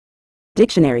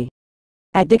Dictionary.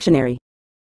 At dictionary.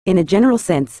 In a general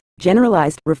sense,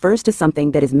 generalized refers to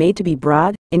something that is made to be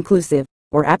broad, inclusive,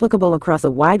 or applicable across a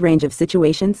wide range of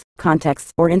situations,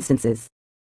 contexts, or instances.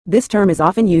 This term is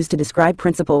often used to describe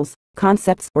principles,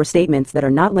 concepts, or statements that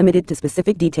are not limited to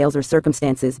specific details or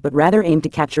circumstances but rather aim to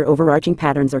capture overarching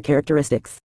patterns or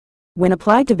characteristics. When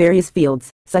applied to various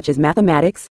fields, such as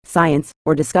mathematics, science,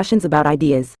 or discussions about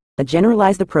ideas, a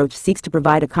generalized approach seeks to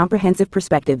provide a comprehensive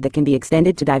perspective that can be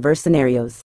extended to diverse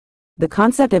scenarios. The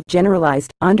concept of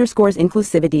generalized underscores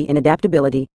inclusivity and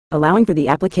adaptability, allowing for the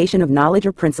application of knowledge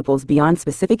or principles beyond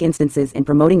specific instances and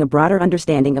promoting a broader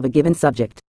understanding of a given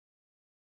subject.